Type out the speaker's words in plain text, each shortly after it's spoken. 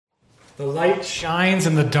The light shines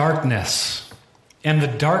in the darkness, and the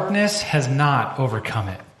darkness has not overcome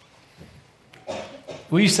it.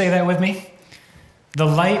 Will you say that with me? The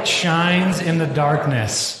light shines in the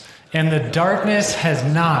darkness, and the darkness has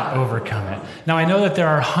not overcome it. Now, I know that there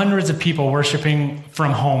are hundreds of people worshiping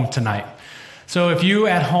from home tonight. So if you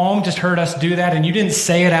at home just heard us do that and you didn't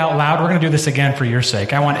say it out loud, we're going to do this again for your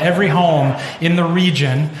sake. I want every home in the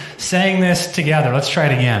region saying this together. Let's try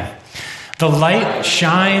it again. The light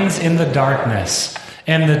shines in the darkness,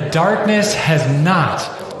 and the darkness has not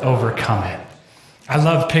overcome it. I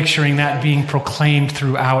love picturing that being proclaimed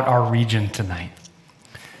throughout our region tonight.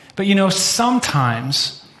 But you know,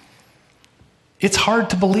 sometimes it's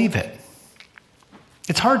hard to believe it.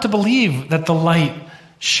 It's hard to believe that the light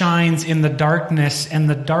shines in the darkness, and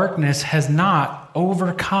the darkness has not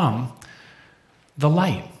overcome the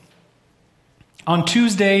light. On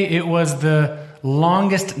Tuesday, it was the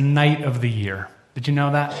longest night of the year. Did you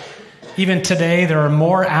know that? Even today, there are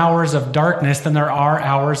more hours of darkness than there are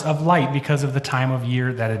hours of light because of the time of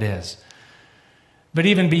year that it is. But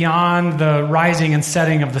even beyond the rising and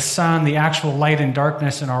setting of the sun, the actual light and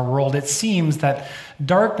darkness in our world, it seems that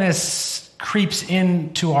darkness creeps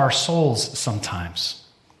into our souls sometimes.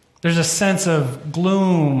 There's a sense of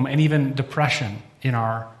gloom and even depression in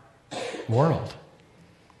our world.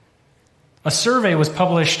 A survey was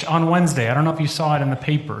published on Wednesday. I don't know if you saw it in the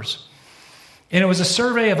papers. And it was a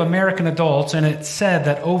survey of American adults, and it said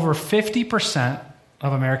that over 50%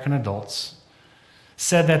 of American adults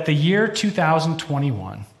said that the year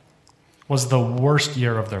 2021 was the worst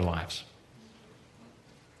year of their lives.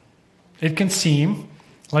 It can seem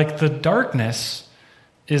like the darkness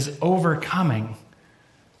is overcoming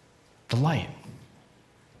the light.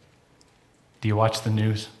 Do you watch the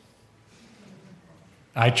news?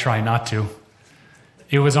 I try not to.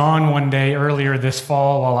 It was on one day earlier this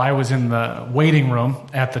fall while I was in the waiting room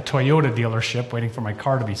at the Toyota dealership waiting for my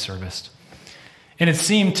car to be serviced. And it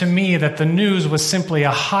seemed to me that the news was simply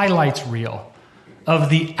a highlights reel of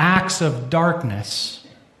the acts of darkness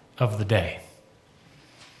of the day.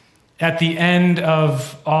 At the end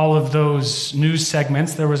of all of those news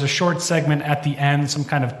segments, there was a short segment at the end, some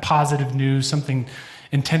kind of positive news, something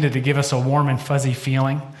intended to give us a warm and fuzzy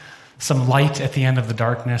feeling, some light at the end of the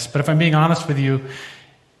darkness. But if I'm being honest with you,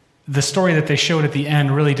 the story that they showed at the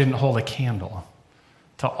end really didn't hold a candle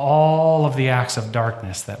to all of the acts of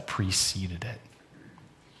darkness that preceded it.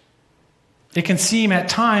 It can seem at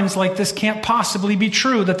times like this can't possibly be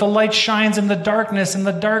true, that the light shines in the darkness and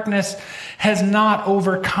the darkness has not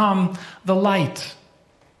overcome the light.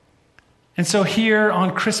 And so here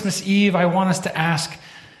on Christmas Eve, I want us to ask,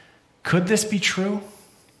 could this be true?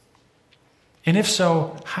 And if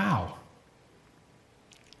so, how?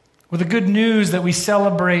 Well, the good news that we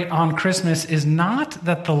celebrate on Christmas is not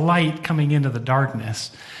that the light coming into the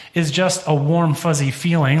darkness is just a warm, fuzzy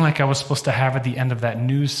feeling like I was supposed to have at the end of that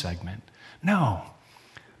news segment. No,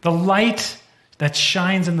 the light that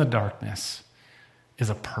shines in the darkness is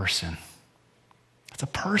a person. It's a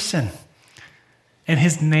person. And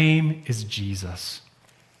his name is Jesus.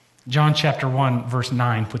 John chapter 1, verse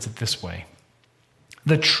 9 puts it this way.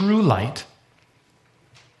 The true light,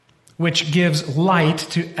 which gives light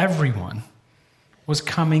to everyone, was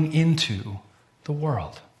coming into the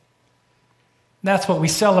world. That's what we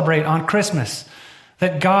celebrate on Christmas,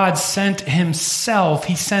 that God sent himself.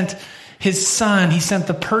 He sent his son. He sent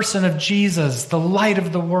the person of Jesus, the light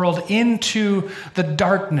of the world, into the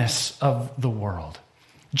darkness of the world.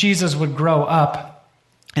 Jesus would grow up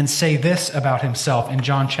and say this about himself in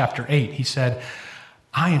John chapter 8. He said,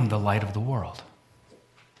 I am the light of the world.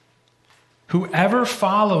 Whoever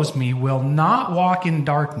follows me will not walk in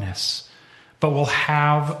darkness, but will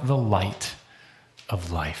have the light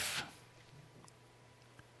of life.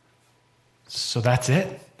 So that's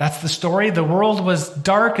it. That's the story. The world was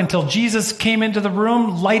dark until Jesus came into the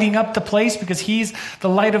room, lighting up the place because he's the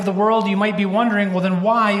light of the world. You might be wondering, well, then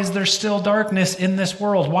why is there still darkness in this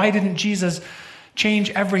world? Why didn't Jesus change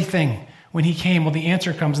everything when he came? Well, the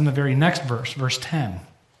answer comes in the very next verse, verse 10.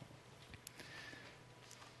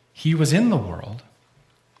 He was in the world,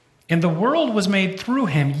 and the world was made through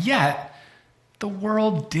him, yet the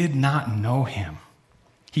world did not know him.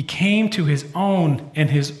 He came to his own, and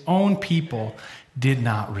his own people did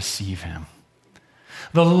not receive him.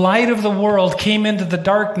 The light of the world came into the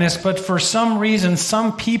darkness, but for some reason,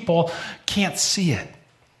 some people can't see it.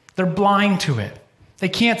 They're blind to it. They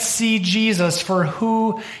can't see Jesus for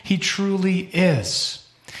who he truly is.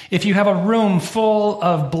 If you have a room full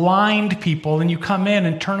of blind people and you come in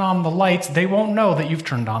and turn on the lights, they won't know that you've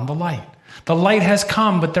turned on the light. The light has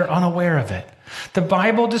come, but they're unaware of it. The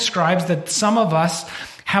Bible describes that some of us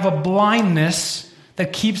have a blindness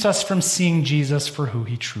that keeps us from seeing Jesus for who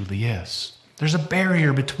he truly is. There's a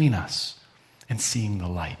barrier between us and seeing the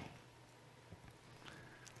light.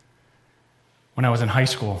 When I was in high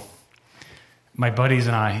school, my buddies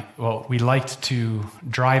and I, we liked to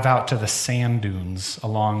drive out to the sand dunes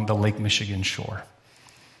along the Lake Michigan shore.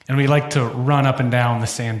 And we liked to run up and down the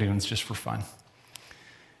sand dunes just for fun.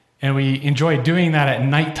 And we enjoyed doing that at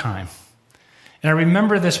nighttime. And I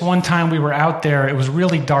remember this one time we were out there, it was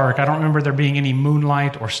really dark. I don't remember there being any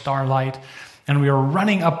moonlight or starlight. And we were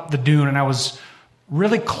running up the dune, and I was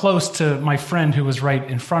really close to my friend who was right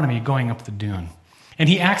in front of me going up the dune. And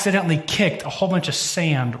he accidentally kicked a whole bunch of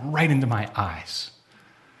sand right into my eyes.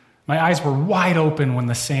 My eyes were wide open when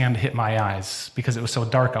the sand hit my eyes because it was so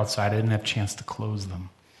dark outside. I didn't have a chance to close them.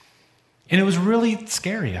 And it was really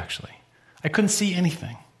scary, actually. I couldn't see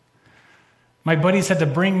anything. My buddies had to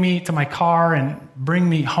bring me to my car and bring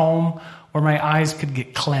me home where my eyes could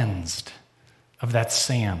get cleansed of that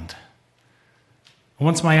sand.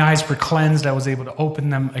 Once my eyes were cleansed, I was able to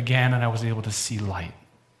open them again and I was able to see light.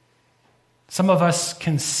 Some of us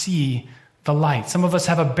can see the light. Some of us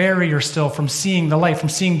have a barrier still from seeing the light, from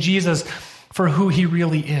seeing Jesus for who he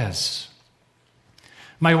really is.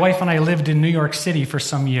 My wife and I lived in New York City for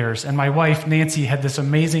some years, and my wife, Nancy, had this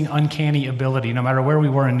amazing, uncanny ability. No matter where we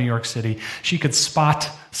were in New York City, she could spot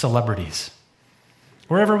celebrities.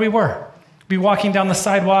 Wherever we were. We'd be walking down the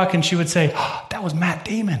sidewalk, and she would say, "Oh, that was Matt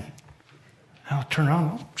Damon." And I'll turn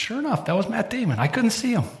around, oh, sure enough, that was Matt Damon. I couldn't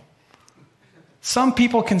see him. Some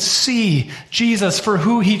people can see Jesus for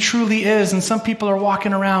who he truly is, and some people are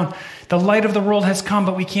walking around. The light of the world has come,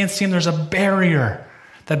 but we can't see him. There's a barrier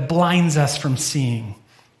that blinds us from seeing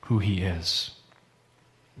who he is.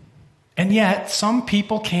 And yet, some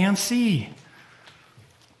people can see.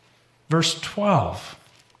 Verse 12.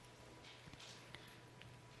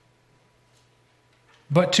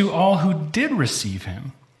 But to all who did receive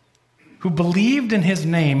him, who believed in his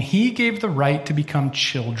name, he gave the right to become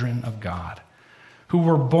children of God, who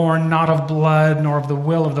were born not of blood, nor of the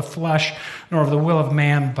will of the flesh, nor of the will of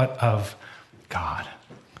man, but of God.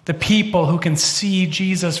 The people who can see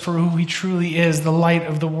Jesus for who he truly is, the light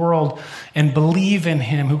of the world, and believe in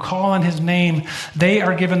him, who call on his name, they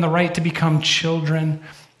are given the right to become children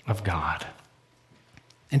of God.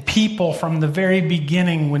 And people from the very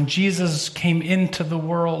beginning, when Jesus came into the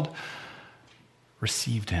world,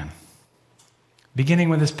 received him, beginning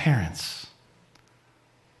with his parents.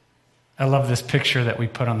 I love this picture that we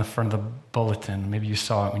put on the front of the bulletin. Maybe you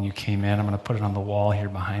saw it when you came in. I'm going to put it on the wall here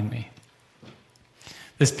behind me.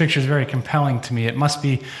 This picture is very compelling to me. It must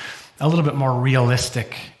be a little bit more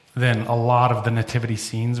realistic than a lot of the nativity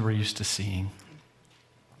scenes we're used to seeing.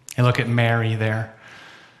 And look at Mary there,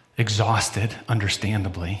 exhausted,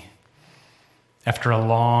 understandably, after a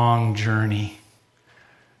long journey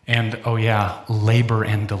and, labor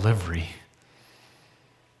and delivery.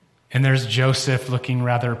 And there's Joseph looking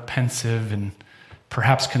rather pensive and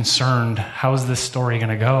perhaps concerned. How is this story going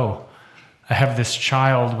to go? I have this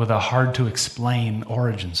child with a hard-to-explain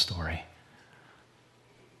origin story.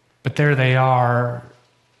 But there they are,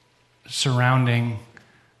 surrounding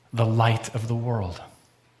the light of the world,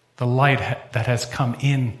 the light that has come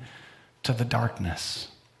in to the darkness.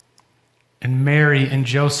 And Mary and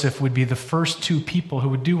Joseph would be the first two people who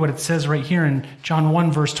would do what it says right here in John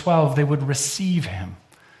 1, verse 12. They would receive him.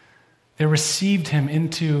 They received him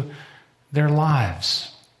into their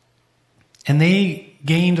lives. And they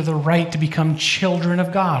gained the right to become children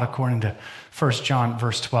of God, according to 1 John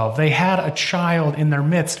verse 12. They had a child in their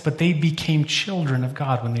midst, but they became children of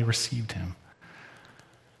God when they received him.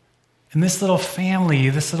 And this little family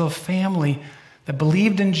that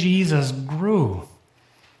believed in Jesus grew.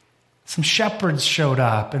 Some shepherds showed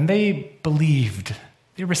up, and they believed.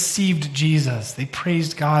 They received Jesus. They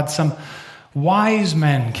praised God. Some wise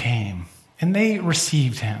men came, and they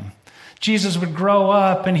received him. Jesus would grow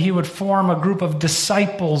up and he would form a group of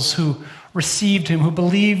disciples who received him, who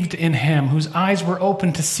believed in him, whose eyes were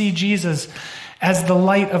open to see Jesus as the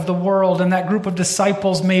light of the world. And that group of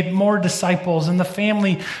disciples made more disciples, and the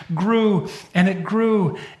family grew and it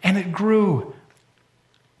grew and it grew.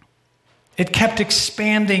 It kept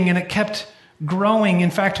expanding and it kept growing.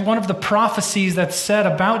 In fact, one of the prophecies that's said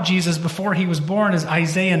about Jesus before he was born is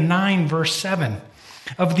Isaiah 9, verse 7.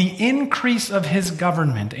 Of the increase of his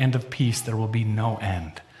government and of peace, there will be no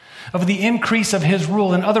end. Of the increase of his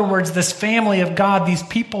rule. In other words, this family of God, these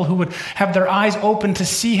people who would have their eyes open to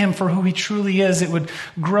see him for who he truly is, it would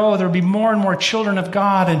grow. There would be more and more children of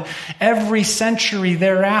God. And every century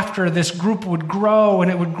thereafter, this group would grow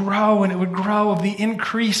and it would grow and it would grow. Of the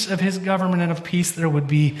increase of his government and of peace, there would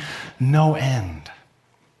be no end.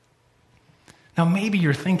 Now, maybe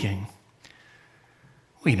you're thinking,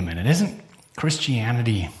 wait a minute, isn't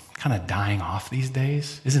Christianity kind of dying off these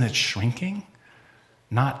days? Isn't it shrinking,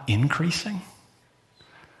 not increasing?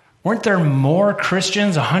 Weren't there more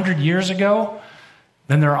Christians 100 years ago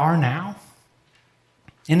than there are now?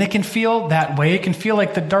 And it can feel that way. It can feel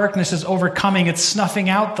like the darkness is overcoming. It's snuffing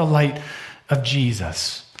out the light of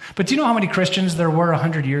Jesus. But do you know how many Christians there were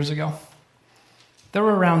 100 years ago? There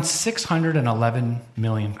were around 611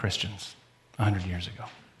 million Christians 100 years ago.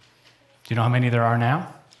 Do you know how many there are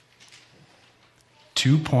now?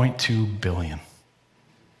 2.2 billion.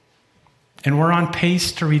 And we're on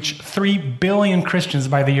pace to reach 3 billion Christians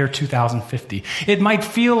by the year 2050. It might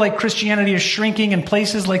feel like Christianity is shrinking in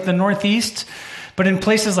places like the Northeast, but in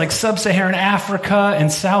places like Sub-Saharan Africa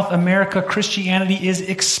and South America, Christianity is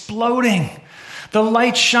exploding. The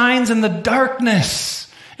light shines in the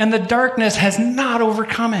darkness, and the darkness has not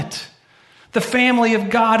overcome it. The family of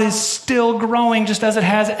God is still growing, just as it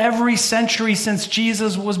has every century since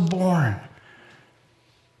Jesus was born.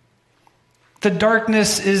 The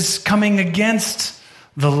darkness is coming against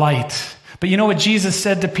the light. But you know what Jesus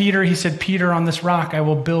said to Peter? He said, Peter, on this rock I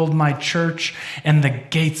will build my church, and the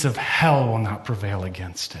gates of hell will not prevail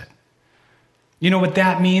against it. You know what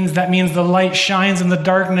that means? That means the light shines in the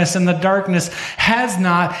darkness, and the darkness has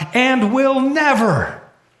not and will never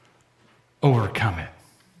overcome it.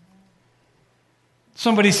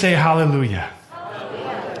 Somebody say hallelujah.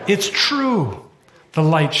 Hallelujah. It's true. The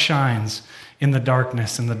light shines in the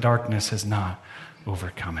darkness, and the darkness has not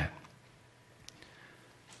overcome it.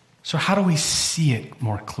 So how do we see it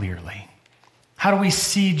more clearly? How do we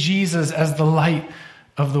see Jesus as the light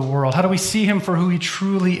of the world? How do we see him for who he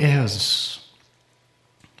truly is?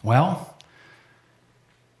 Well,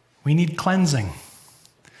 we need cleansing.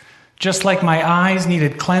 Just like my eyes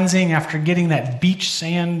needed cleansing after getting that beach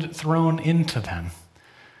sand thrown into them.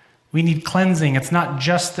 We need cleansing. It's not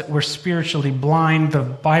just that we're spiritually blind. The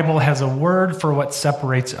Bible has a word for what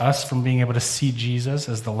separates us from being able to see Jesus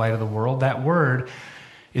as the light of the world. That word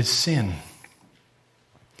is sin.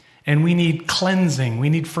 And we need cleansing. We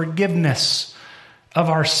need forgiveness of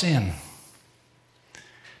our sin.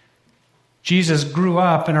 Jesus grew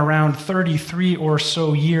up, and around 33 or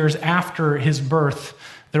so years after his birth,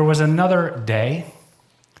 there was another day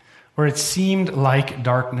where it seemed like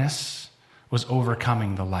darkness was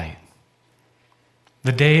overcoming the light.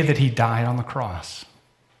 The day that he died on the cross.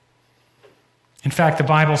 In fact, the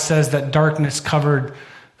Bible says that darkness covered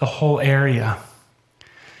the whole area.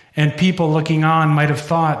 And people looking on might have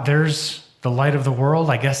thought, there's the light of the world.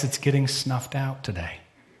 I guess it's getting snuffed out today,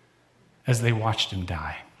 as they watched him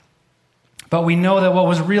die. But we know that what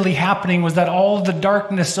was really happening was that all of the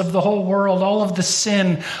darkness of the whole world, all of the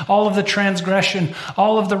sin, all of the transgression,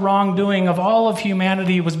 all of the wrongdoing of all of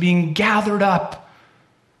humanity was being gathered up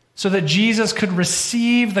so that Jesus could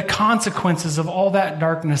receive the consequences of all that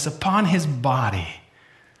darkness upon his body.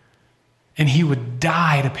 And he would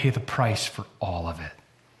die to pay the price for all of it.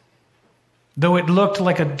 Though it looked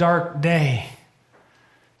like a dark day,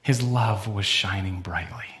 his love was shining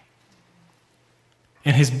brightly.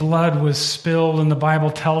 And his blood was spilled, and the Bible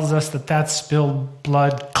tells us that that spilled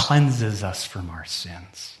blood cleanses us from our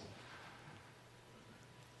sins.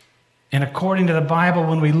 And according to the Bible,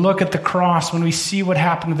 when we look at the cross, when we see what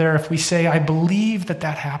happened there, if we say, I believe that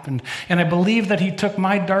that happened, and I believe that he took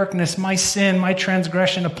my darkness, my sin, my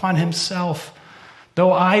transgression upon himself,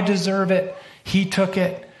 though I deserve it, he took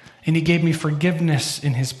it, and he gave me forgiveness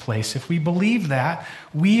in his place. If we believe that,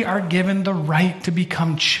 we are given the right to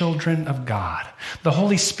become children of God. The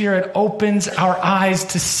Holy Spirit opens our eyes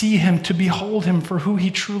to see him, to behold him for who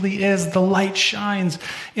he truly is. The light shines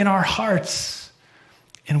in our hearts,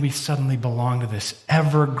 and we suddenly belong to this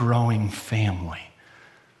ever-growing family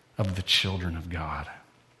of the children of God.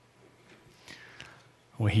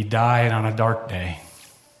 Well, he died on a dark day,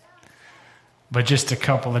 but just a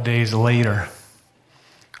couple of days later,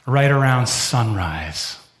 right around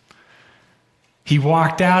sunrise, he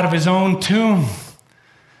walked out of his own tomb.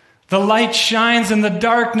 The light shines in the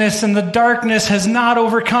darkness, and the darkness has not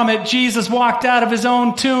overcome it. Jesus walked out of his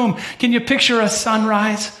own tomb. Can you picture a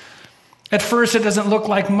sunrise? At first, it doesn't look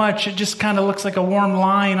like much. It just kind of looks like a warm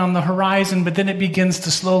line on the horizon, but then it begins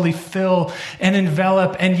to slowly fill and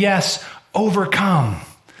envelop and, yes, overcome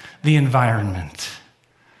the environment.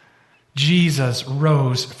 Jesus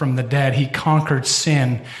rose from the dead. He conquered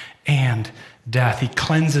sin and death. He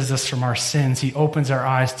cleanses us from our sins. He opens our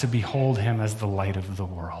eyes to behold him as the light of the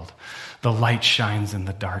world. The light shines in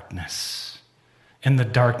the darkness, and the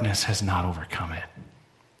darkness has not overcome it.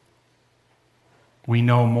 We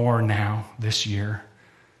know more now this year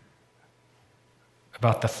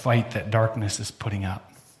about the fight that darkness is putting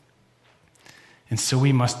up. And so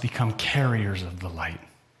we must become carriers of the light.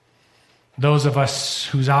 Those of us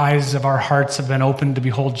whose eyes of our hearts have been opened to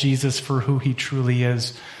behold Jesus for who he truly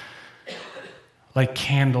is, like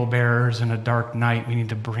candle bearers in a dark night, we need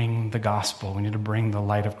to bring the gospel. We need to bring the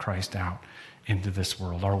light of Christ out into this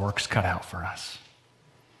world. Our work's cut out for us.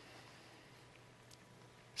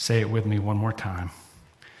 Say it with me one more time.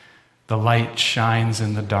 The light shines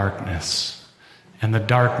in the darkness, and the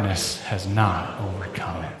darkness has not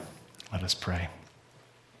overcome it. Let us pray.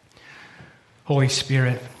 Holy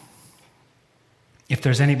Spirit, if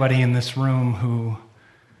there's anybody in this room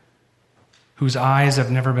whose eyes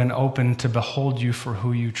have never been opened to behold you for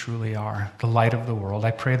who you truly are, the light of the world,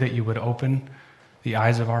 I pray that you would open the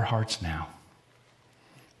eyes of our hearts now,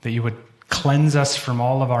 that you would cleanse us from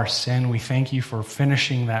all of our sin. We thank you for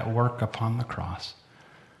finishing that work upon the cross.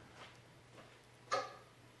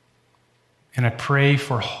 And I pray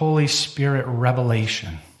for Holy Spirit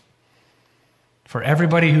revelation for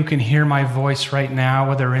everybody who can hear my voice right now,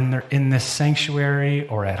 whether in this sanctuary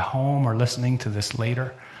or at home or listening to this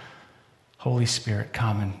later. Holy Spirit,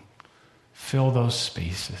 come and fill those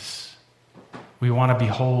spaces. We want to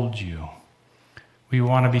behold you. We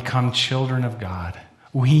want to become children of God.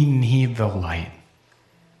 We need the light.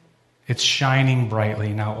 It's shining brightly.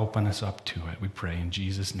 Now open us up to it, we pray in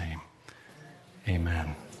Jesus' name.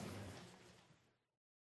 Amen.